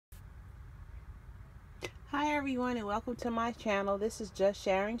Hi everyone, and welcome to my channel. This is Just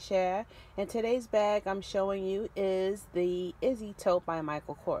Sharing Share, and today's bag I'm showing you is the Izzy Tote by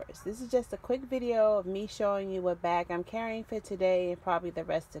Michael Kors. This is just a quick video of me showing you what bag I'm carrying for today and probably the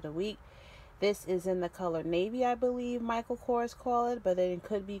rest of the week. This is in the color navy, I believe Michael Kors called it, but it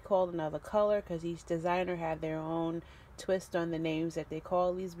could be called another color because each designer had their own twist on the names that they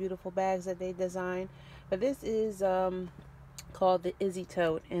call these beautiful bags that they design. But this is called the Izzy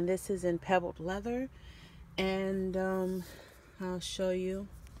Tote, and this is in pebbled leather. And I'll show you.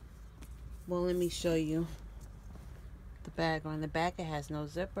 Well, let me show you the bag. On the back it has no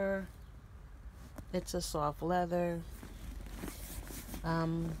zipper. It's a soft leather.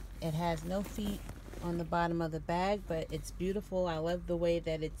 It has no feet on the bottom of the bag, but it's beautiful. I love the way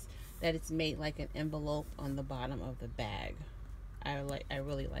that it's made like an envelope on the bottom of the bag. I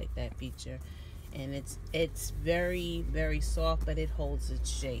really like that feature. And it's very, very soft, but it holds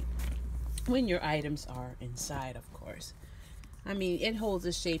its shape when your items are inside, of course. I mean, it holds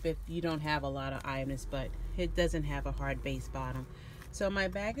a shape if you don't have a lot of items, but it doesn't have a hard base bottom. So my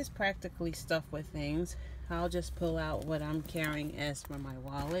bag is practically stuffed with things. I'll just pull out what I'm carrying as for my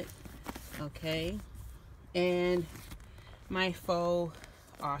wallet, okay, and my faux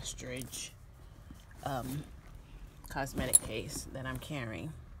ostrich cosmetic case that I'm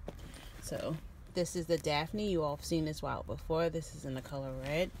carrying. So this is the Daphne. You all have seen this wallet before. This is in the color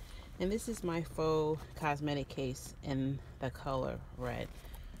red. And this is my faux cosmetic case in the color red.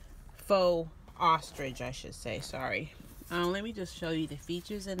 Faux ostrich, I should say, sorry. Let me just show you the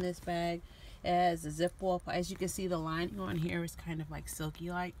features in this bag. It has a zip wall. As you can see, the lining on here is kind of like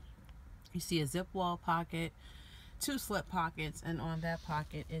silky-like. You see a zip wall pocket, 2 slip pockets, and on that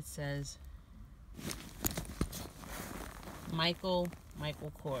pocket it says Michael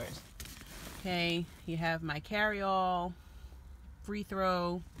Kors. Okay, you have my carry-all, free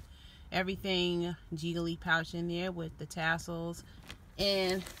throw, everything jiggly pouch in there with the tassels,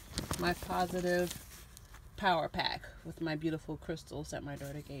 and my positive power pack with my beautiful crystals that my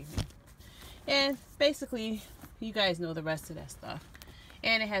daughter gave me. And basically, you guys know the rest of that stuff.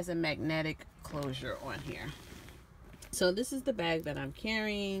 And it has a magnetic closure on here. So this is the bag that I'm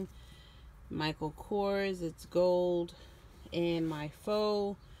carrying. Michael Kors, it's gold, and my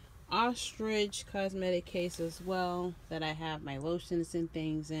faux ostrich cosmetic case as well that I have my lotions and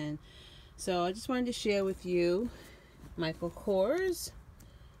things in. So I just wanted to share with you Michael Kors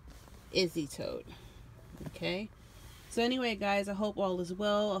Izzy Tote. Okay, so anyway guys, I hope all is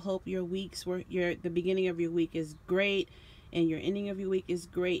well. I hope your the beginning of your week is great and your ending of your week is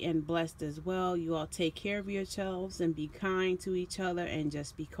great and blessed as well. You all take care of yourselves and be kind to each other and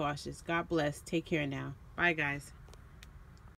just be cautious. God bless. Take care now. Bye guys.